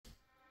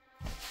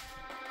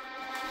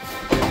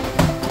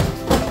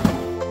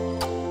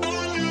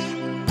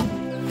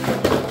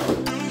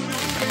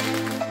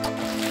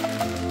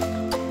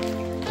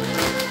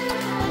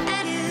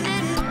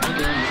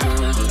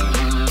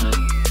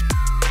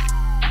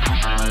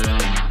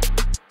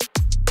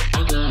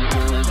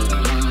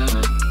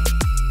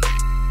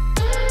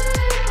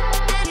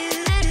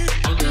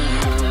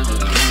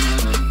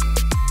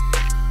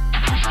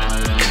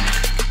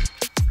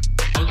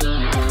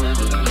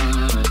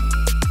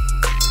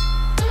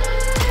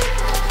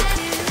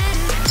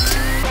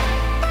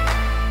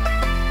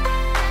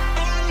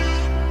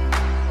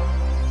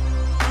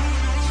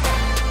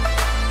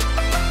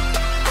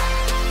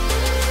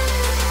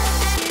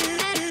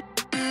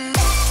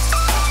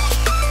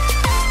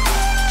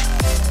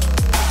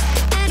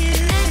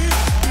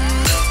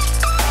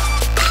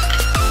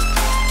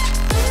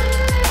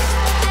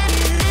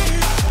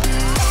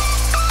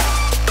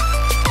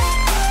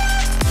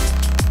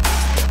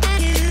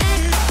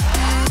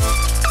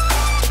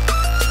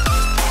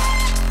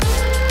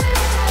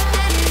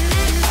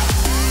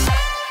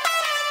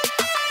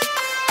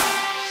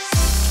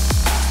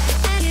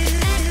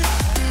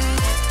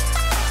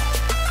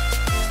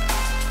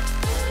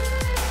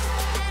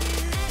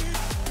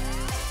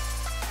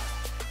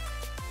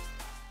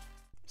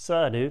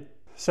So, dude.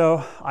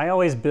 So I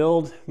always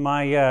build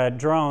my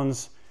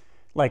drones,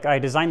 like I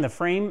design the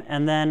frame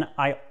and then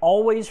I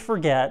always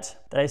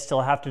forget that I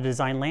still have to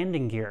design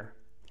landing gear.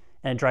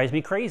 And it drives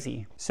me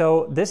crazy.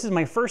 So this is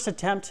my first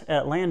attempt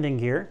at landing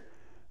gear.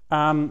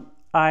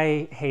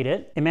 I hate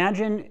it.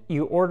 Imagine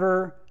you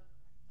order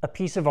a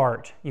piece of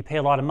art. You pay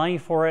a lot of money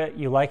for it,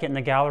 you like it in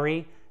the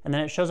gallery, and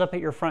then it shows up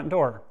at your front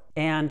door.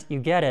 And you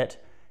get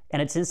it,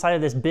 and it's inside of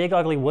this big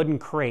ugly wooden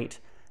crate.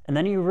 And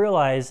then you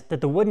realize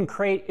that the wooden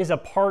crate is a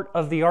part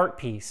of the art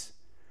piece.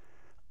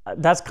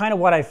 That's kind of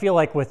what I feel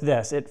like with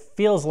this. It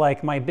feels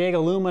like my big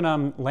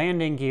aluminum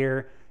landing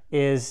gear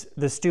is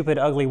the stupid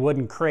ugly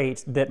wooden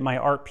crate that my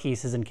art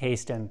piece is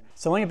encased in.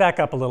 So let me back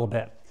up a little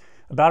bit.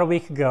 About a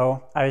week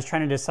ago, I was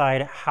trying to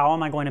decide how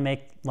am I going to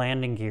make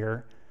landing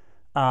gear.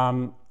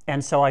 And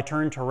so I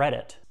turned to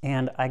Reddit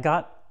and I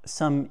got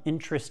some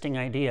interesting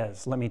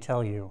ideas, let me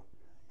tell you.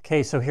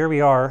 Okay, so here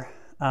we are.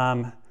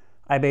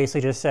 I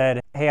basically just said,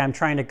 hey, I'm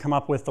trying to come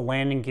up with the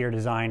landing gear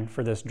design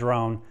for this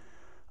drone.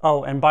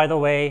 Oh, and by the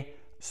way,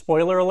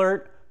 spoiler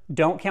alert,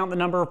 don't count the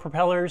number of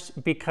propellers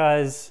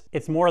because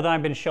it's more than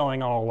I've been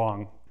showing all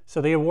along.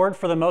 So the award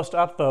for the most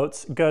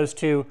upvotes goes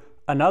to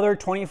another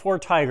 24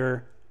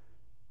 Tiger,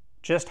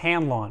 just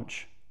hand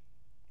launch.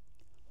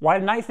 Why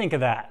didn't I think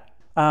of that?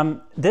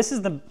 This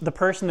is the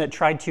person that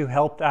tried to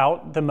help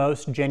out the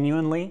most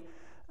genuinely,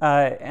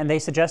 and they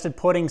suggested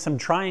putting some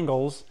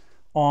triangles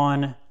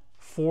on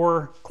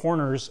 4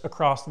 corners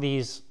across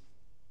these,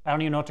 I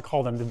don't even know what to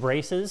call them, the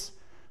braces.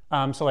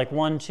 So like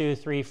 1, 2,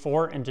 3,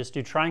 4, and just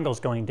do triangles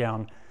going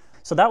down.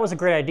 So that was a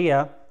great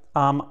idea.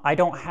 I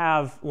don't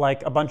have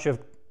like a bunch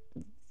of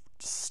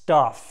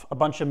stuff, a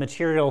bunch of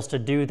materials to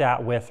do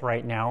that with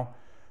right now.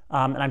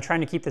 And I'm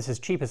trying to keep this as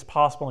cheap as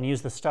possible and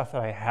use the stuff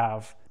that I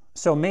have.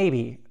 So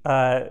maybe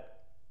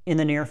in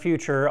the near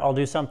future, I'll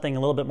do something a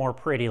little bit more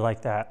pretty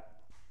like that.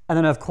 And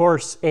then of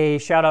course, a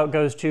shout out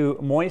goes to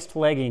Moist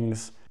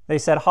Leggings. They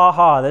said,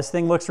 haha, this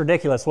thing looks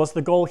ridiculous. What's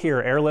the goal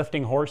here?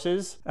 Airlifting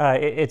horses?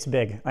 It's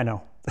big, I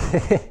know.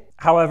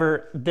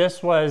 However,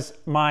 this was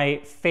my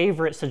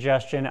favorite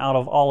suggestion out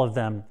of all of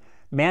them.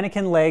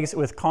 Mannequin legs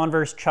with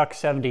Converse Chuck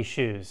 70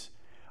 shoes.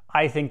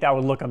 I think that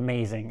would look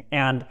amazing.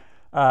 And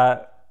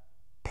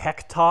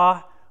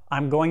Pecta,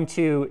 I'm going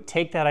to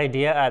take that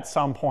idea at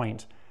some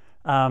point.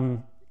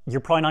 You're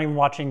probably not even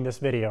watching this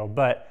video,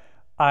 but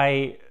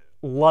I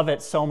love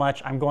it so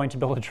much. I'm going to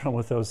build a drone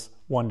with those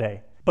one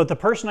day. But the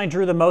person I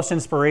drew the most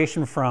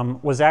inspiration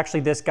from was actually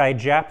this guy,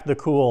 Jap the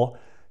Cool,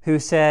 who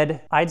said,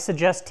 I'd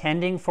suggest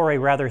tending for a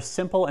rather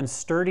simple and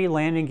sturdy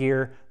landing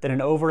gear than an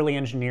overly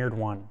engineered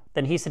one.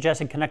 Then he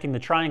suggested connecting the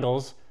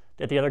triangles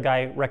that the other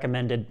guy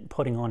recommended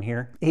putting on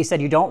here. He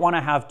said you don't want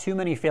to have too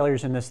many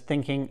failures in this,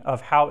 thinking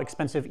of how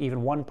expensive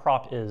even one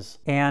prop is.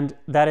 And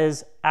that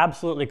is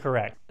absolutely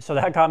correct. So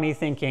that got me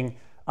thinking,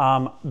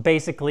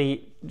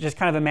 basically just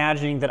kind of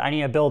imagining that I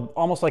need to build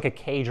almost like a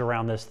cage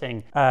around this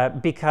thing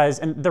and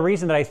the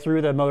reason that I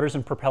threw the motors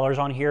and propellers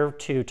on here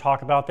to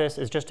talk about this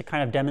is just to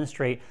kind of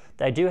demonstrate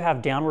that I do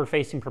have downward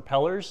facing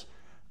propellers,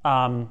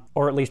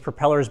 or at least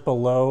propellers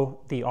below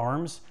the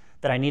arms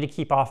that I need to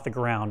keep off the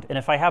ground. And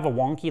if I have a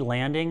wonky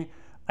landing,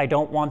 I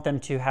don't want them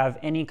to have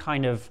any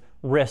kind of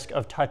risk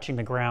of touching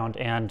the ground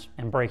and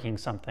breaking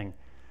something.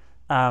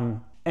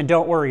 And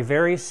don't worry,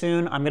 very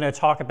soon I'm going to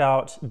talk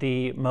about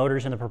the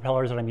motors and the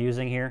propellers that I'm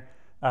using here.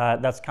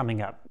 That's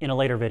coming up in a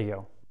later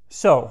video.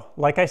 So,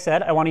 like I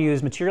said, I want to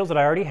use materials that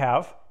I already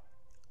have.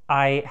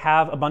 I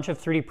have a bunch of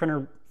 3D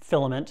printer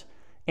filament,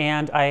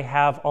 and I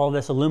have all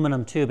this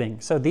aluminum tubing.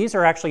 So these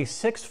are actually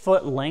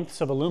 6-foot lengths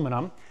of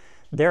aluminum.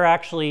 They're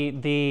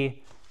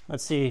actually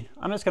let's see,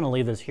 I'm just going to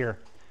leave this here.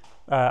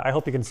 I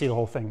hope you can see the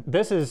whole thing.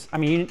 This is, I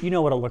mean, you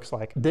know what it looks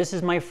like. This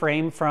is my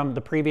frame from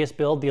the previous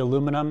build, the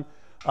aluminum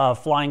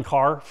flying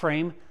car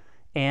frame,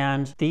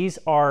 and these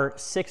are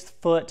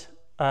 6-foot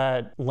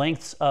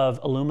lengths of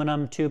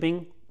aluminum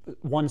tubing,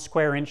 1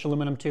 square inch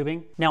aluminum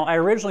tubing. Now, I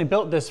originally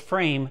built this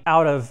frame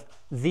out of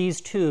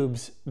these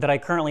tubes that I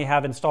currently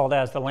have installed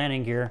as the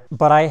landing gear,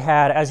 but I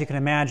had, as you can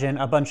imagine,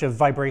 a bunch of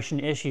vibration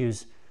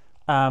issues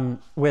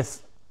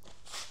with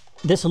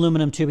this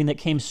aluminum tubing that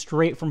came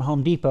straight from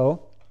Home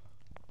Depot,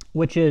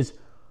 which is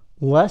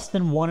less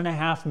than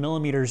 1.5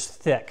 millimeters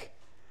thick.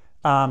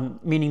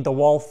 Meaning the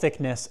wall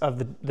thickness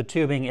of the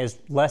tubing is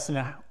less than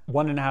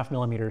 1.5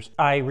 millimeters.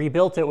 I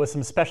rebuilt it with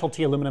some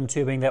specialty aluminum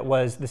tubing that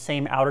was the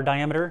same outer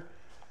diameter,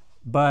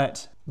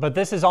 but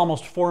this is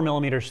almost 4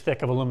 millimeters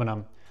thick of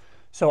aluminum.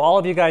 So all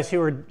of you guys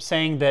who are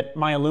saying that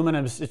my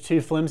aluminum is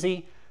too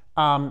flimsy,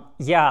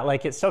 yeah,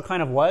 like it still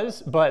kind of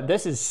was, but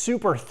this is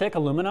super thick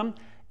aluminum,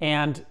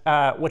 and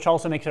which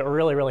also makes it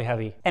really, really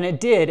heavy. And it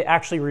did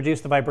actually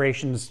reduce the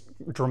vibrations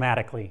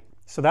dramatically.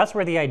 So that's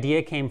where the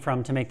idea came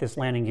from to make this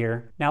landing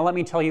gear. Now let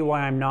me tell you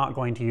why I'm not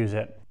going to use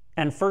it.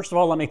 And first of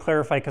all, let me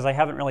clarify, because I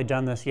haven't really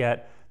done this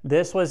yet.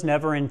 This was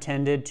never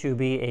intended to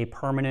be a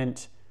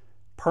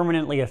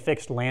permanently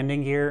affixed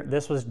landing gear.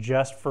 This was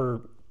just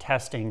for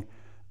testing.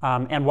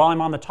 And while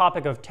I'm on the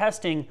topic of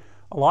testing,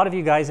 a lot of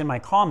you guys in my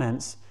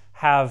comments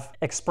have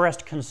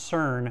expressed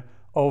concern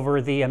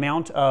over the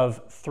amount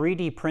of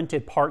 3D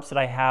printed parts that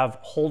I have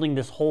holding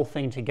this whole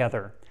thing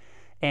together.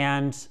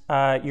 And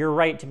you're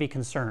right to be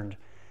concerned.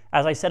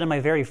 As I said in my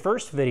very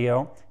first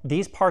video,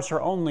 these parts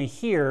are only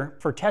here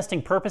for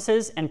testing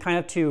purposes and kind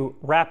of to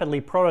rapidly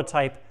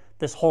prototype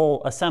this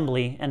whole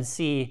assembly and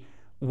see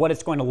what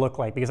it's going to look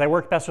like, because I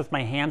work best with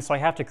my hands, so I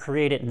have to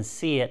create it and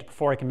see it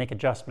before I can make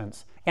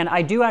adjustments. And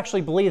I do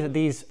actually believe that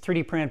these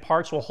 3D printed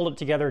parts will hold it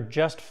together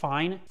just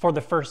fine for the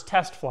first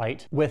test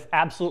flight with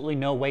absolutely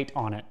no weight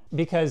on it,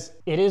 because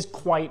it is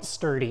quite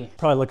sturdy.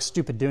 Probably looks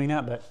stupid doing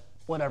that, but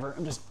whatever.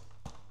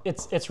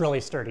 It's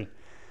really sturdy.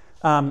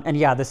 And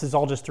yeah, this is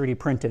all just 3D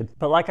printed.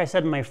 But like I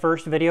said in my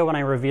first video when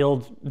I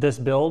revealed this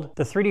build,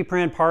 the 3D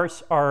printed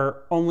parts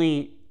are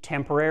only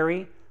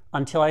temporary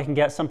until I can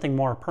get something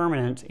more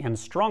permanent and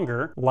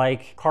stronger,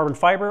 like carbon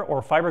fiber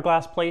or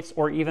fiberglass plates,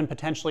 or even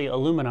potentially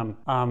aluminum,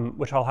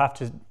 which I'll have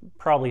to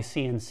probably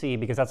CNC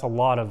because that's a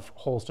lot of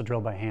holes to drill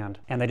by hand,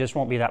 and they just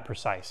won't be that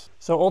precise.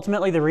 So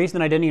ultimately, the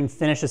reason I didn't even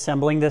finish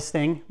assembling this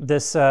thing,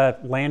 this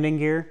landing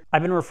gear,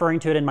 I've been referring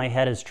to it in my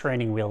head as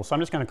training wheels, so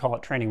I'm just gonna call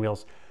it training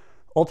wheels.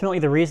 Ultimately,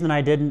 the reason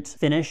I didn't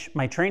finish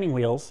my training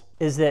wheels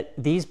is that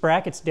these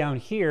brackets down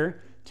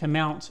here to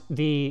mount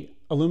the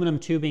aluminum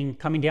tubing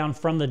coming down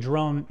from the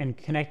drone and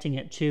connecting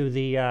it to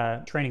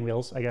the training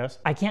wheels, I guess.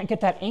 I can't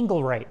get that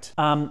angle right.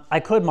 I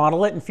could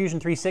model it in Fusion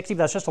 360, but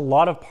that's just a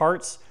lot of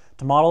parts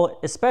to model,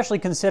 especially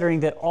considering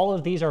that all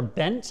of these are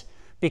bent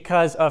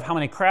because of how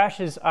many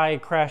crashes I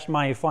crashed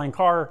my flying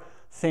car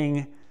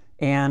thing,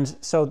 and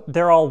so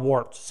they're all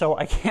warped. So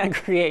I can't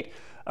create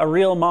a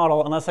real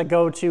model unless I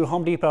go to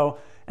Home Depot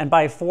and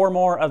buy 4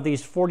 more of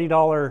these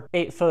 $40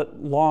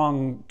 8-foot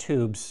long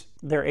tubes.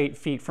 They're 8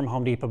 feet from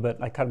Home Depot,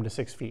 but I cut them to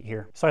 6 feet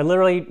here. So I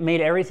literally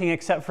made everything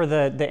except for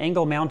the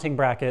angle mounting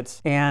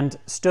brackets and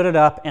stood it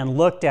up and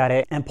looked at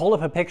it and pulled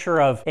up a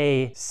picture of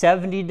a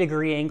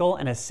 70-degree angle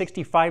and a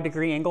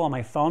 65-degree angle on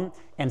my phone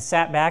and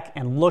sat back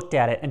and looked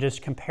at it and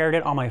just compared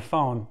it on my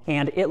phone.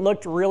 And it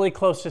looked really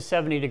close to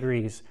 70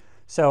 degrees.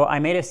 So I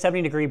made a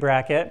 70-degree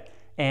bracket,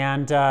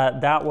 and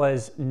that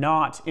was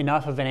not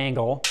enough of an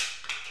angle.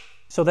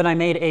 So then I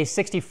made a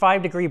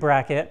 65-degree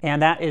bracket,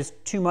 and that is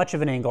too much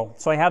of an angle.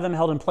 So I have them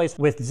held in place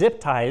with zip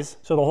ties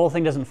so the whole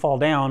thing doesn't fall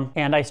down.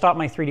 And I stopped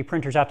my 3D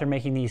printers after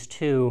making these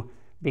 2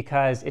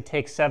 because it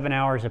takes 7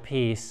 hours a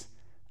piece,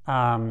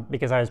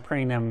 because I was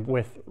printing them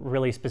with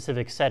really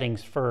specific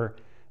settings for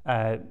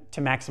to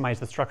maximize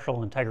the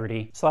structural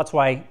integrity. So that's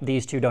why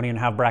these 2 don't even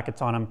have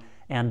brackets on them,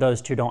 and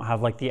those 2 don't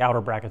have like the outer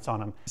brackets on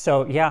them.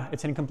 So yeah,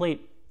 it's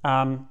incomplete.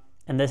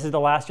 And this is the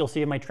last you'll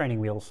see of my training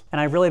wheels.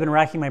 And I've really been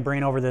racking my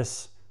brain over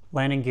this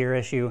landing gear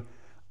issue.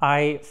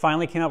 I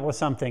finally came up with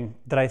something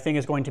that I think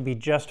is going to be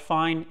just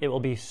fine. It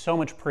will be so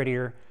much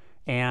prettier,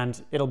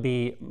 and it'll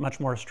be much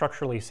more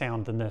structurally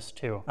sound than this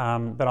too.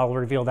 But I'll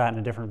reveal that in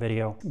a different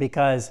video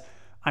because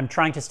I'm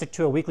trying to stick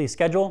to a weekly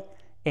schedule,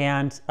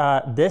 and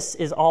this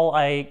is all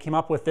I came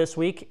up with this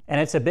week, and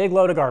it's a big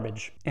load of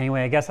garbage.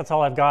 Anyway, I guess that's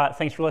all I've got.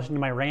 Thanks for listening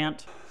to my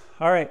rant.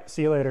 All right,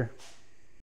 see you later.